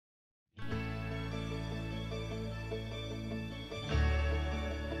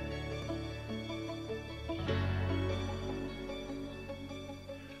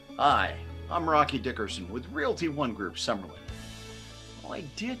Hi, I'm Rocky Dickerson with Realty One Group Summerlin. Well, I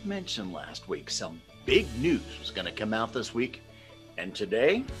did mention last week some big news was going to come out this week, and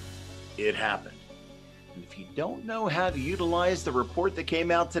today it happened. And if you don't know how to utilize the report that came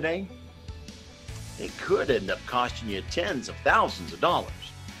out today, it could end up costing you tens of thousands of dollars.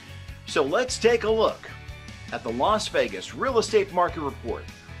 So let's take a look at the Las Vegas Real Estate Market Report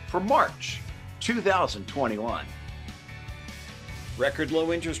for March 2021. Record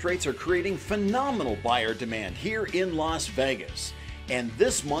low interest rates are creating phenomenal buyer demand here in Las Vegas, and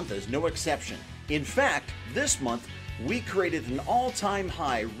this month is no exception. In fact, this month we created an all-time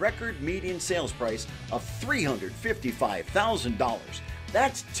high record median sales price of $355,000.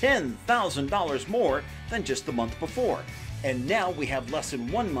 That's $10,000 more than just the month before, and now we have less than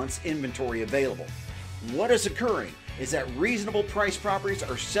 1 month's inventory available. What is occurring is that reasonable price properties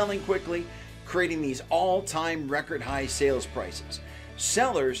are selling quickly, creating these all-time record high sales prices.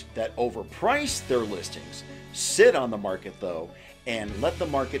 Sellers that overprice their listings sit on the market though and let the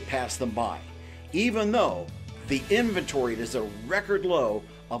market pass them by, even though the inventory is a record low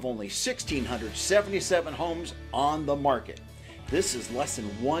of only 1,677 homes on the market. This is less than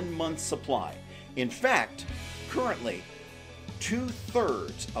 1 month's supply. In fact, currently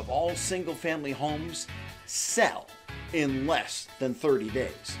 2/3 of all single-family homes sell in less than 30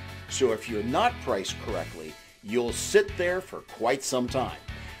 days. So if you're not priced correctly, you'll sit there for quite some time.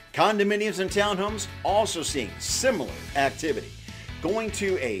 Condominiums and townhomes also seeing similar activity, going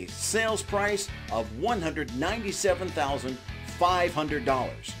to a sales price of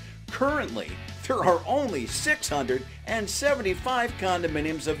 $197,500. Currently, there are only 675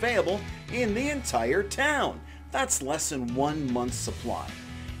 condominiums available in the entire town. That's less than 1 month's supply.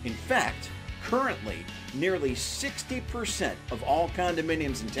 In fact, currently, nearly 60% of all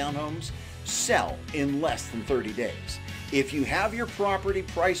condominiums and townhomes sell in less than 30 days. If you have your property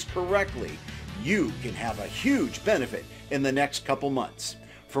priced correctly, you can have a huge benefit in the next couple months.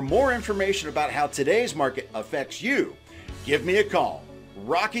 For more information about how today's market affects you, give me a call,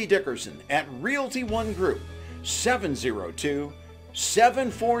 Rocky Dickerson at Realty One Group,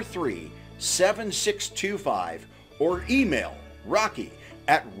 702-743-7625, or email Rocky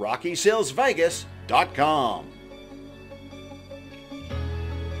at RockySalesVegas.com.